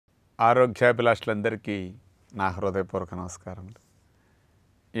ఆరోగ్యాభిలాషులందరికీ నా హృదయపూర్వక నమస్కారములు.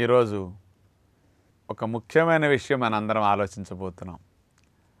 ఈరోజు ఒక ముఖ్యమైన విషయం మనందరం ఆలోచించబోతున్నాం.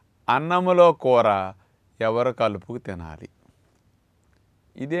 అన్నములో కూర ఎవరు కలుపుకు తినాలి?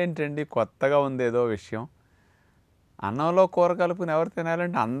 ఇదేంటండి కొత్తగా ఉందేదో విషయం. అన్నంలో కూర కలుపుకుని ఎవరు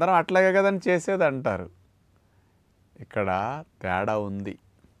తినాలంటే అందరం అట్లాగే కదని చేసేది అంటారు. ఇక్కడ తేడా ఉంది.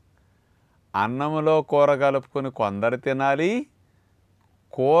 అన్నములో కూర కలుపుకొని కొందరు తినాలి,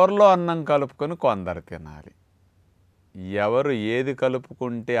 కూరలో అన్నం కలుపుకొని కొందరు తినాలి. ఎవరు ఏది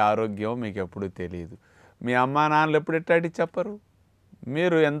కలుపుకుంటే ఆరోగ్యం మీకు ఎప్పుడు తెలియదు. మీ అమ్మా నాన్నలు ఎప్పుడు ఇట్లాంటి చెప్పరు.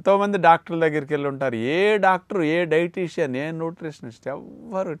 మీరు ఎంతోమంది డాక్టర్ల దగ్గరికి వెళ్ళి ఉంటారు. ఏ డాక్టర్, ఏ డైటీషియన్, ఏ న్యూట్రిషనిస్ట్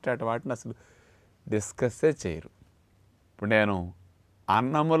ఎవ్వరు ఇట్లాంటి వాటిని అసలు డిస్కస్సే చేయరు. ఇప్పుడు నేను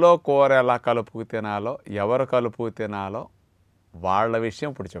అన్నములో కూర ఎలా కలుపుకు తినాలో, ఎవరు కలుపుకు తినాలో వాళ్ళ విషయం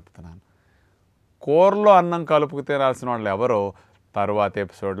ఇప్పుడు చెప్తున్నాను. కూరలో అన్నం కలుపుకు తినాల్సిన వాళ్ళు ఎవరో తరువాత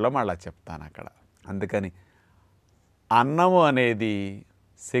ఎపిసోడ్లో మళ్ళీ చెప్తాను అక్కడ. అందుకని అన్నము అనేది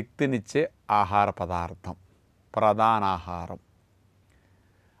శక్తినిచ్చే ఆహార పదార్థం, ప్రధాన ఆహారం.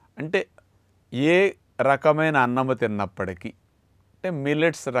 అంటే ఏ రకమైన అన్నము తిన్నప్పటికీ, అంటే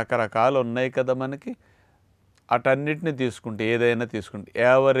మిల్లెట్స్ రకరకాలు ఉన్నాయి కదా మనకి, అటన్నిటిని తీసుకుంటే ఏదైనా తీసుకుంటే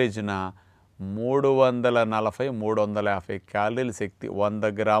యావరేజ్న 340-350 క్యాలరీల శక్తి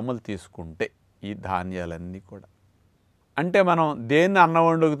 100 గ్రాములు తీసుకుంటే ఈ ధాన్యాలన్నీ కూడా. అంటే మనం దేన్ని అన్నం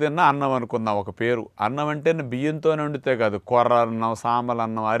వండుకు తిన్నా అన్నం అనుకుందాం ఒక పేరు. అన్నం అంటే బియ్యంతోనే వండితే కాదు, కొర్ర అన్నం, సామల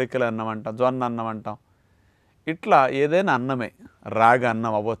అన్నం, అరికెల అన్నం అంటాం, జొన్న అన్నం అంటాం. ఇట్లా ఏదైనా అన్నమే. రాగి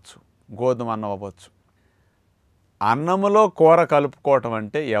అన్నం అవ్వచ్చు, గోధుమ అన్నం అవ్వచ్చు. అన్నములో కూర కలుపుకోవటం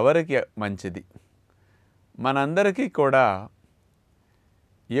అంటే ఎవరికి మంచిది? మనందరికీ కూడా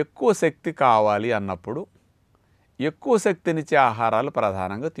ఎక్కువ శక్తి కావాలి అన్నప్పుడు ఎక్కువ శక్తినిచ్చే ఆహారాలు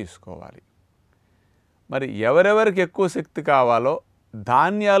ప్రధానంగా తీసుకోవాలి. మరి ఎవరెవరికి ఎక్కువ శక్తి కావాలో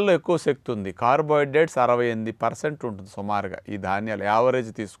ధాన్యాల్లో ఎక్కువ శక్తి ఉంది. కార్బోహైడ్రేట్స్ 68% ఉంటుంది సుమారుగా ఈ ధాన్యాలు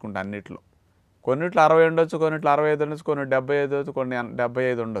యావరేజ్ తీసుకుంటే అన్నిట్లో. కొన్నిట్లో 60 ఉండొచ్చు, కొన్నిట్లో 65 ఉండొచ్చు, కొన్ని 75 ఉండొచ్చు, కొన్ని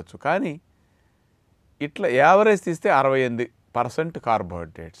 75 ఉండొచ్చు. కానీ ఇట్లా యావరేజ్ తీస్తే 68%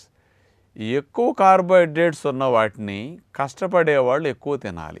 కార్బోహైడ్రేట్స్. ఎక్కువ కార్బోహైడ్రేట్స్ ఉన్న వాటిని కష్టపడేవాళ్ళు ఎక్కువ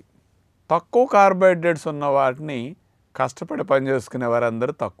తినాలి. తక్కువ కార్బోహైడ్రేట్స్ ఉన్న వాటిని కష్టపడి పనిచేసుకునే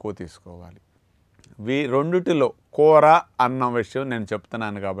వారందరూ తక్కువ తీసుకోవాలి. రెండిటిలో కూర అన్నం విషయం నేను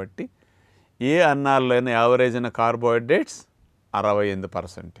చెప్తున్నాను కాబట్టి, ఏ అన్నాల్లోనే యావరేజ్న కార్బోహైడ్రేట్స్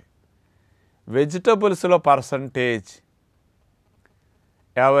 68%. వెజిటబుల్స్లో పర్సంటేజ్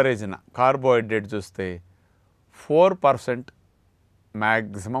యావరేజ్న కార్బోహైడ్రేట్ చూస్తే 4%,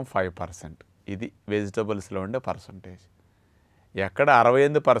 మ్యాక్సిమం 5%. ఇది వెజిటబుల్స్లో ఉండే పర్సంటేజ్. ఎక్కడ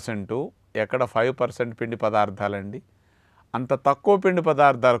 68%, ఎక్కడ 5% పిండి పదార్థాలండి. అంత తక్కువ పిండి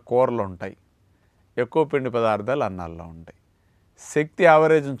పదార్థాలు కూరలు ఉంటాయి, ఎక్కువ పిండి పదార్థాలు అన్నాల్లో ఉంటాయి. శక్తి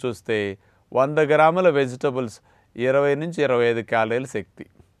యావరేజ్ని చూస్తే 100 గ్రాముల వెజిటబుల్స్ 20-25 క్యాలరీల శక్తి.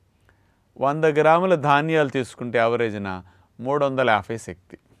 100 గ్రాముల ధాన్యాలు తీసుకుంటే యావరేజ్న 350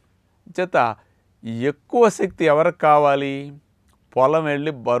 శక్తి. చేత ఎక్కువ శక్తి ఎవరికి కావాలి? పొలం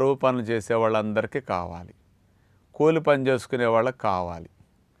వెళ్ళి బరువు పనులు చేసే వాళ్ళందరికీ కావాలి, కూలి పని చేసుకునే వాళ్ళకి కావాలి,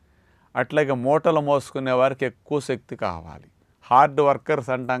 అట్లాగే మూటలు మోసుకునే వారికి ఎక్కువ శక్తి కావాలి. హార్డ్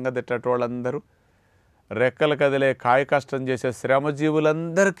వర్కర్స్ అంటాం కదా, ఇట్టటి వాళ్ళందరూ రెక్కలు కదిలే కాయ కష్టం చేసే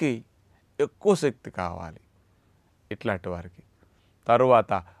శ్రమజీవులందరికీ ఎక్కువ శక్తి కావాలి ఇట్లాంటి వారికి.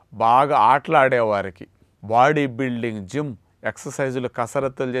 తరువాత బాగా ఆటలాడేవారికి, బాడీ బిల్డింగ్, జిమ్, ఎక్సర్సైజులు,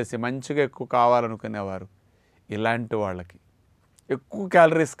 కసరత్తులు చేసి మంచిగా ఎక్కువ కావాలనుకునేవారు, ఇలాంటి వాళ్ళకి ఎక్కువ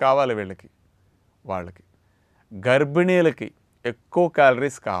క్యాలరీస్ కావాలి. వాళ్ళకి గర్భిణీలకి ఎక్కువ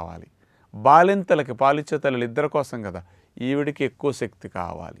క్యాలరీస్ కావాలి. బాలింతలకి, పాలిచ్చే తల్లులు ఇద్దరి కోసం కదా, ఈవిడికి ఎక్కువ శక్తి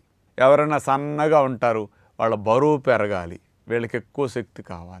కావాలి. ఎవరైనా సన్నగా ఉంటారు, వాళ్ళ బరువు పెరగాలి, వీళ్ళకి ఎక్కువ శక్తి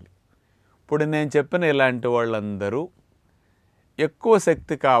కావాలి. ఇప్పుడు నేను చెప్పిన ఇలాంటి వాళ్ళందరూ ఎక్కువ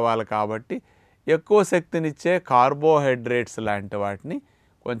శక్తి కావాలి కాబట్టి ఎక్కువ శక్తినిచ్చే కార్బోహైడ్రేట్స్ లాంటి వాటిని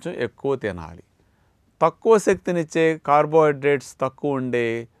కొంచెం ఎక్కువ తినాలి. తక్కువ శక్తినిచ్చే కార్బోహైడ్రేట్స్ తక్కువ ఉండే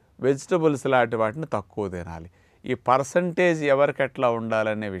వెజిటబుల్స్ లాంటి వాటిని తక్కువ తినాలి. ఈ పర్సంటేజ్ ఎవరికి ఎట్లా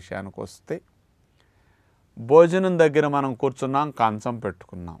ఉండాలనే విషయానికి వస్తే, భోజనం దగ్గర మనం కూర్చున్నాం, కంచం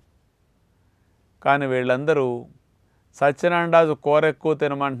పెట్టుకున్నాం, కానీ వీళ్ళందరూ సత్యనారాయణ రాజు కూర ఎక్కువ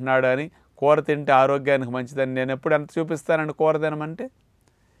తినమంటున్నాడు అని, కూర తింటే ఆరోగ్యానికి మంచిదని నేను ఎప్పుడు ఎంత చూపిస్తానండి? కూర తినమంటే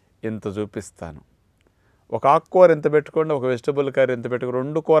ఇంత చూపిస్తాను. ఒక ఆకుకూర ఎంత పెట్టుకోండి, ఒక వెజిటబుల్ కర్రీ ఎంత పెట్టుకో,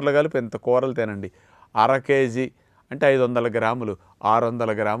 2 కూరలు కలిపి ఎంత కూరలు తినండి. 1/2 కేజీ అంటే 500 గ్రాములు,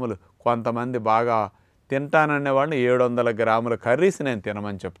 600 గ్రాములు. కొంతమంది బాగా తింటాననే వాళ్ళని 700 గ్రాముల కర్రీస్ నేను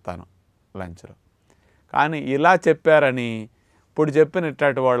తినమని చెప్తాను లంచ్లో. కానీ ఇలా చెప్పారని ఇప్పుడు చెప్పిన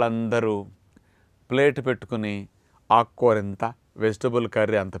ఇట్లాంటి వాళ్ళందరూ ప్లేట్ పెట్టుకుని ఆకుకూర ఎంత, వెజిటబుల్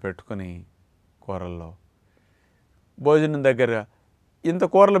కర్రీ అంత పెట్టుకుని కూరల్లో భోజనం దగ్గర ఇంత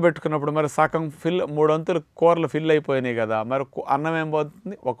కూరలు పెట్టుకున్నప్పుడు మరి సగం ఫిల్ 3 వంతులు కూరలు ఫిల్ అయిపోయినాయి కదా, మరి అన్నం ఏం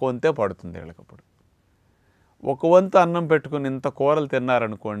పోతుంది, 1 వంతే పడుతుంది వీళ్ళకప్పుడు. 1 వంతు అన్నం పెట్టుకుని ఇంత కూరలు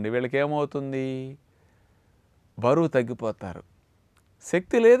తిన్నారనుకోండి, వీళ్ళకి ఏమవుతుంది, బరువు తగ్గిపోతారు.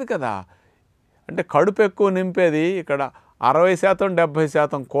 శక్తి లేదు కదా. అంటే కడుపు ఎక్కువ నింపేది ఇక్కడ 60%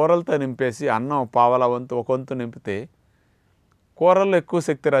 70% కూరలతో నింపేసి అన్నం పావలా వంతు 1 వంతు నింపితే కూరల్లో ఎక్కువ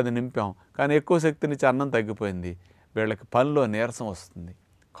శక్తి రాదు, నింపాం కానీ ఎక్కువ శక్తినిచ్చి అన్నం తగ్గిపోయింది. వీళ్ళకి పనిలో నీరసం వస్తుంది,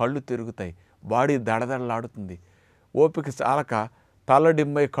 కళ్ళు తిరుగుతాయి, బాడీ దడదడలాడుతుంది, ఓపిక చాలక తల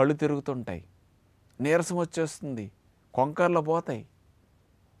డిమ్మై కళ్ళు తిరుగుతుంటాయి, నీరసం వచ్చేస్తుంది, కొంకర్లు పోతాయి,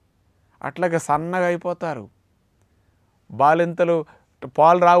 అట్లాగే సన్నగా అయిపోతారు, బాలింతలు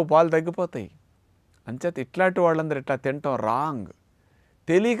పాలు రావు, పాలు తగ్గిపోతాయి. అంచేత ఇట్లాంటి వాళ్ళందరూ ఇట్లా తినటం రాంగ్.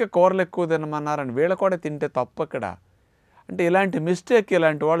 తెలియక కూరలు ఎక్కువ తినమన్నారని వీళ్ళు కూడా తింటే తప్పు ఇక్కడ. అంటే ఇలాంటి మిస్టేక్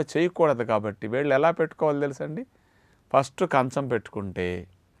ఇలాంటి వాళ్ళు చేయకూడదు. కాబట్టి వీళ్ళు ఎలా పెట్టుకోవాలి తెలుసండి, ఫస్ట్ కంచం పెట్టుకుంటే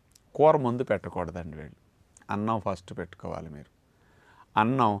కూర ముందు పెట్టకూడదండి. వీళ్ళు అన్నం ఫస్ట్ పెట్టుకోవాలి. మీరు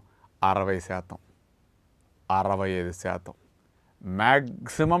అన్నం 60%, 65%,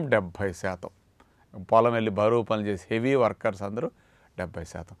 మ్యాక్సిమం 70%. పొలం వెళ్ళి బరువు పనులు చేసి హెవీ వర్కర్స్ అందరూ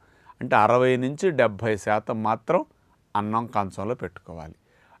 70%. అంటే 60 నుంచి 70% మాత్రం అన్నం కంచంలో పెట్టుకోవాలి.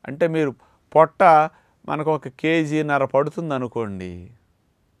 అంటే మీరు పొట్ట మనకు 1.5 కేజీన్నర పడుతుంది అనుకోండి,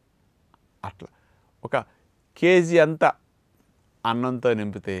 అట్లా 1 కేజీ అంతా అన్నంతో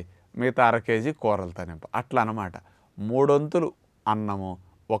నింపితే మిగతా 1/2 కేజీ కూరలతో నింప, అట్లా అన్నమాట. 3 వంతులు అన్నము,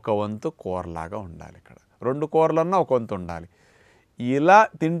 1 వంతు కూరలాగా ఉండాలి. ఇక్కడ 2 కూరలన్నా 1 వంతు ఉండాలి. ఇలా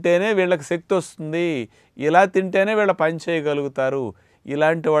తింటేనే వీళ్ళకి శక్తి వస్తుంది, ఇలా తింటేనే వీళ్ళ పని చేయగలుగుతారు.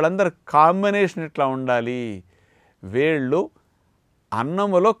 ఇలాంటి వాళ్ళందరూ కాంబినేషన్ ఇట్లా ఉండాలి. వీళ్ళు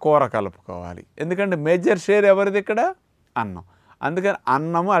అన్నములో కూర కలుపుకోవాలి. ఎందుకంటే మేజర్ షేర్ ఎవరిది ఇక్కడ, అన్నం. అందుకని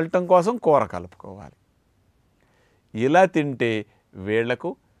అన్నము అల్టం కోసం కూర కలుపుకోవాలి. ఇలా తింటే వీళ్లకు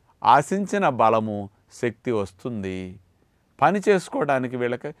ఆశించిన బలము శక్తి వస్తుంది. పని చేసుకోవడానికి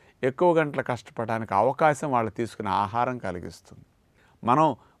వీళ్ళకి ఎక్కువ గంటలు కష్టపడడానికి అవకాశం వాళ్ళు తీసుకునే ఆహారం కలిగిస్తుంది. మనం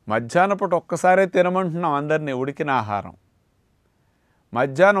మధ్యాహ్నం పూట ఒక్కసారే తినమంటున్నాం అందరినీ ఉడికిన ఆహారం.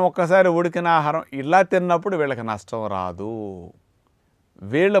 మధ్యాహ్నం ఒక్కసారి ఉడికిన ఆహారం ఇలా తిన్నప్పుడు వీళ్ళకి నష్టం రాదు.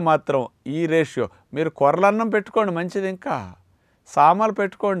 వీళ్ళు మాత్రం ఈ రేషియో, మీరు కొర్రలన్నం పెట్టుకోండి మంచిది, ఇంకా సామాలు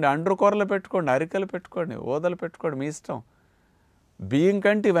పెట్టుకోండి, అండ్రు కూరలు పెట్టుకోండి, అరికలు పెట్టుకోండి, ఓదలు పెట్టుకోండి, మీ ఇష్టం. బియ్యం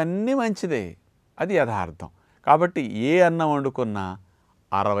కంటే ఇవన్నీ మంచిదే, అది యథార్థం. కాబట్టి ఏ అన్నం వండుకున్నా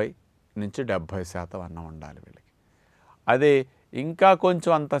 60 నుంచి 70% అన్నం ఉండాలి వీళ్ళకి. అదే ఇంకా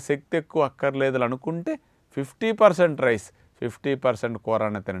కొంచెం అంత శక్తి ఎక్కువ అక్కర్లేదు అనుకుంటే 50% రైస్, 50% కూర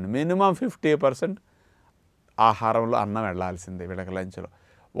అన్న తినండి. మినిమం 50% ఆహారంలో అన్నం వెళ్ళాల్సిందే వీళ్ళకి లంచ్లో.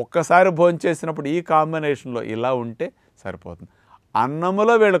 ఒక్కసారి భోంచేసినప్పుడు ఈ కాంబినేషన్లో ఇలా ఉంటే సరిపోతుంది.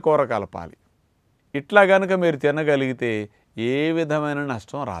 అన్నములో వీళ్ళ కూర కలపాలి. ఇట్లా కనుక మీరు తినగలిగితే ఏ విధమైన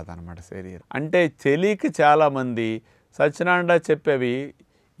నష్టం రాదనమాట శరీరం. అంటే తెలియక చాలామంది సత్యనారాయణ చెప్పేవి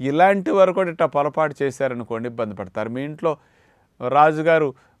ఇలాంటి వరకు కూడా ఇట్లా పొరపాటు చేశారనుకోండి ఇబ్బంది పడతారు. మీ ఇంట్లో రాజుగారు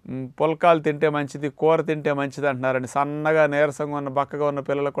పుల్కాలు తింటే మంచిది, కూర తింటే మంచిది అంటున్నారని సన్నగా నీరసంగా ఉన్న బక్కగా ఉన్న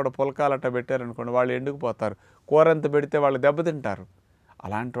పిల్లలకు కూడా పుల్కాలు అట్లా పెట్టారనుకోండి, వాళ్ళు ఎండుకుపోతారు. కూర ఎంత పెడితే వాళ్ళు దెబ్బతింటారు.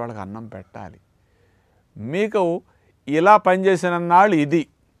 అలాంటి వాళ్ళకి అన్నం పెట్టాలి. మీకు ఇలా పనిచేసిన నాళ్ళు ఇది.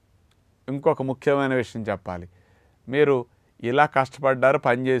 ఇంకొక ముఖ్యమైన విషయం చెప్పాలి. మీరు ఇలా కష్టపడ్డారు,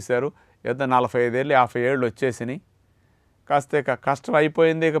 పనిచేశారు, ఏదో 45 ఏళ్ళు 50 ఏళ్ళు వచ్చేసినాయి, కాస్త ఇక కష్టం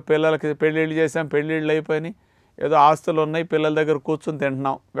అయిపోయింది, ఇక పిల్లలకి పెళ్ళిళ్ళు చేసాం, పెళ్ళిళ్ళు అయిపోయినాయి, ఏదో ఆస్తులు ఉన్నాయి, పిల్లల దగ్గర కూర్చొని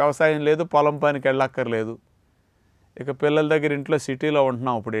తింటున్నాం, వ్యవసాయం లేదు, పొలం పనికి వెళ్ళక్కర్లేదు, ఇక పిల్లల దగ్గర ఇంట్లో సిటీలో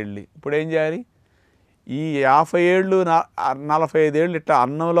ఉంటున్నాం. ఇప్పుడు ఏం చేయాలి? ఈ 50 ఏళ్ళు 45 ఏళ్ళు ఇట్లా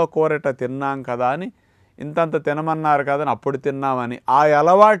అన్నంలో కూర ఇట్లా తిన్నాం కదా అని, ఇంతంత తినమన్నారు కదా అని అప్పుడు తిన్నామని ఆ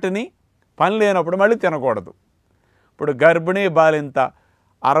అలవాటుని పని లేనప్పుడు మళ్ళీ తినకూడదు. ఇప్పుడు గర్భిణీ బాలింత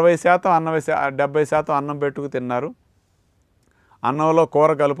 60% 70% అన్నం పెట్టుకు తిన్నారు, అన్నంలో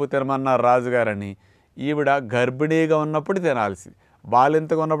కూర కలుపు తినమన్నారు రాజుగారని. ఈవిడ గర్భిణీగా ఉన్నప్పుడు తినాల్సి,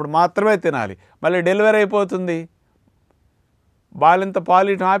 బాలింతగా ఉన్నప్పుడు మాత్రమే తినాలి. మళ్ళీ డెలివరీ అయిపోతుంది, బాలింత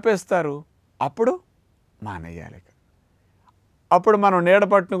పాలిటం ఆపేస్తారు, అప్పుడు మానేయాలి. అప్పుడు మనం నీడ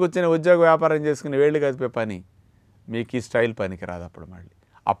పట్టును కూర్చొని ఉద్యోగ వ్యాపారం చేసుకుని వేళ్ళు కదిపే పని మీకు ఈ స్టైల్ పనికి రాదు. అప్పుడు మళ్ళీ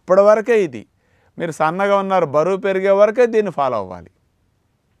అప్పటి వరకే ఇది. మీరు సన్నగా ఉన్నారు, బరువు పెరిగే వరకే దీన్ని ఫాలో అవ్వాలి.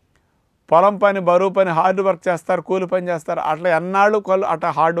 పొలం పని, బరువు పని, హార్డ్ వర్క్ చేస్తారు, కూలి పని చేస్తారు, అట్లా ఎన్నాళ్ళు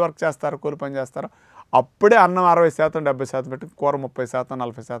అట్లా హార్డ్ వర్క్ చేస్తారు, కూలి పని చేస్తారు, అప్పుడే అన్నం 60% 70% పెట్టుకుని కూర 30%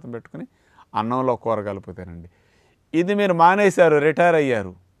 40% పెట్టుకుని అన్నంలో కూర కలుపుతానండి. ఇది మీరు మానేశారు, రిటైర్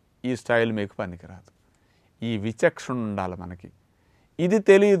అయ్యారు, ఈ స్టైల్ మీకు పనికిరాదు. ఈ విచక్షణ ఉండాలి మనకి. ఇది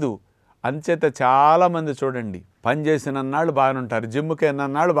తెలియదు, అంచేత చాలామంది చూడండి, పని చేసినన్నాళ్ళు బాగానే ఉంటారు, జిమ్కి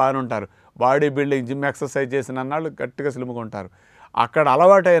వెళ్ళినన్నాళ్ళు బాగానే ఉంటారు, బాడీ బిల్డింగ్ జిమ్ ఎక్సర్సైజ్ చేసినన్నాళ్ళు గట్టిగా స్లిమ్గా ఉంటారు. అక్కడ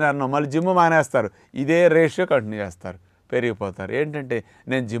అలవాటైన అన్నం మళ్ళీ జిమ్ మానేస్తారు, ఇదే రేషియో కంటిన్యూ చేస్తారు, పెరిగిపోతారు. ఏంటంటే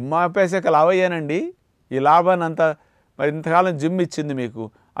నేను జిమ్ ఆపేసాక లావ్ అయ్యానండి, ఈ లాభాన్ని అంతా మరి ఇంతకాలం జిమ్ ఇచ్చింది మీకు,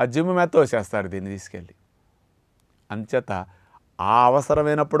 ఆ జిమ్ మీద తోసేస్తారు దీన్ని తీసుకెళ్ళి. అంచేత ఆ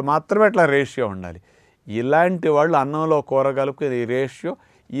అవసరమైనప్పుడు మాత్రమే ఇట్లా రేషియో ఉండాలి. ఇలాంటి వాళ్ళు అన్నంలో కూర కలుపుకుని ఈ రేషియో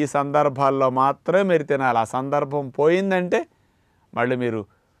ఈ సందర్భాల్లో మాత్రమే మీరు తినాలి. ఆ సందర్భం పోయిందంటే మళ్ళీ మీరు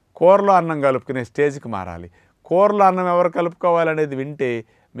కూరలో అన్నం కలుపుకునే స్టేజ్కి మారాలి. కూరలో అన్నం ఎవరు కలుపుకోవాలనేది వింటే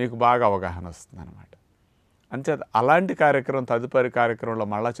మీకు బాగా అవగాహన వస్తుంది అన్నమాట. అంచేత అలాంటి కార్యక్రమం తదుపరి కార్యక్రమంలో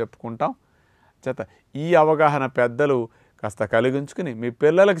మళ్ళీ చెప్పుకుంటాం. చేత ఈ అవగాహన పెద్దలు కాస్త కలిగించుకుని మీ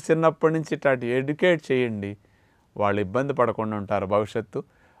పిల్లలకి చిన్నప్పటి నుంచి ఇట్లాంటి ఎడ్యుకేట్ చేయండి. వాళ్ళు ఇబ్బంది పడకుండా ఉంటారు భవిష్యత్తు.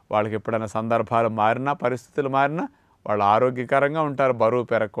 వాళ్ళకి ఎప్పుడైనా సందర్భాలు మారినా, పరిస్థితులు మారినా వాళ్ళు ఆరోగ్యకరంగా ఉంటారు, బరువు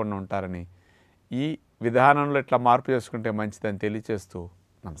పెరగకుండా ఉంటారని ఈ విధానంలో ఇట్లా మార్పు చేసుకుంటే మంచిదని తెలియచేస్తూ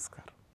నమస్కారం.